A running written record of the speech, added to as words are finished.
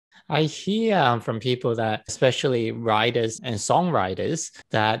I hear from people that, especially writers and songwriters,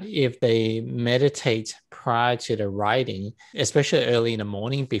 that if they meditate prior to the writing, especially early in the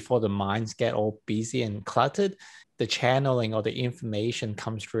morning before the minds get all busy and cluttered, the channeling or the information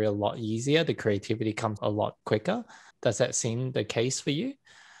comes through a lot easier. The creativity comes a lot quicker. Does that seem the case for you?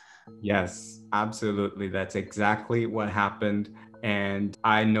 Yes, absolutely. That's exactly what happened. And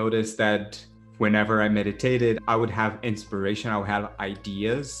I noticed that whenever I meditated, I would have inspiration, I would have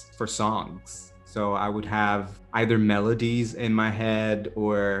ideas for songs. So I would have either melodies in my head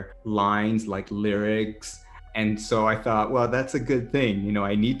or lines like lyrics. And so I thought, well, that's a good thing.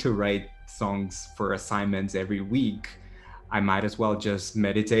 I need to write songs for assignments every week. I might as well just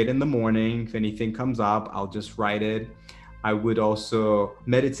meditate in the morning. If anything comes up, I'll just write it. I would also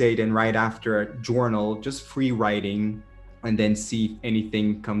meditate and write after a journal, just free writing, and then see if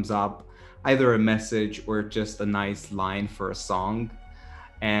anything comes up, either a message or just a nice line for a song.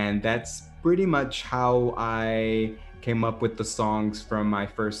 And that's pretty much how I came up with the songs from my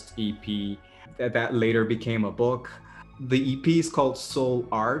first EP that later became a book. The EP is called Soul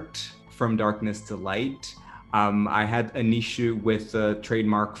Art From Darkness to Light. I had an issue with the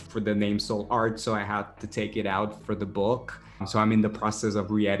trademark for the name Soul Art, so I had to take it out for the book. So I'm in the process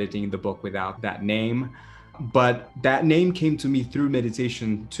of re-editing the book without that name. But that name came to me through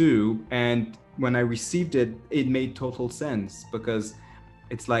meditation too. And when I received it, it made total sense because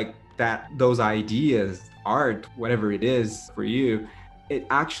it's like that, those ideas, art, whatever it is for you, it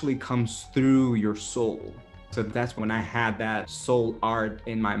actually comes through your soul. So that's when I had that soul art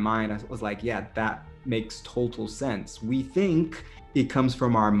in my mind. I was like, yeah, that makes total sense. We think it comes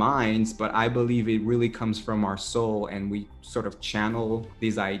from our minds, but I believe it really comes from our soul, and we sort of channel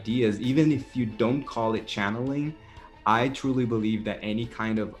these ideas. Even if you don't call it channeling, I truly believe that any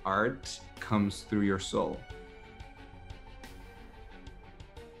kind of art comes through your soul.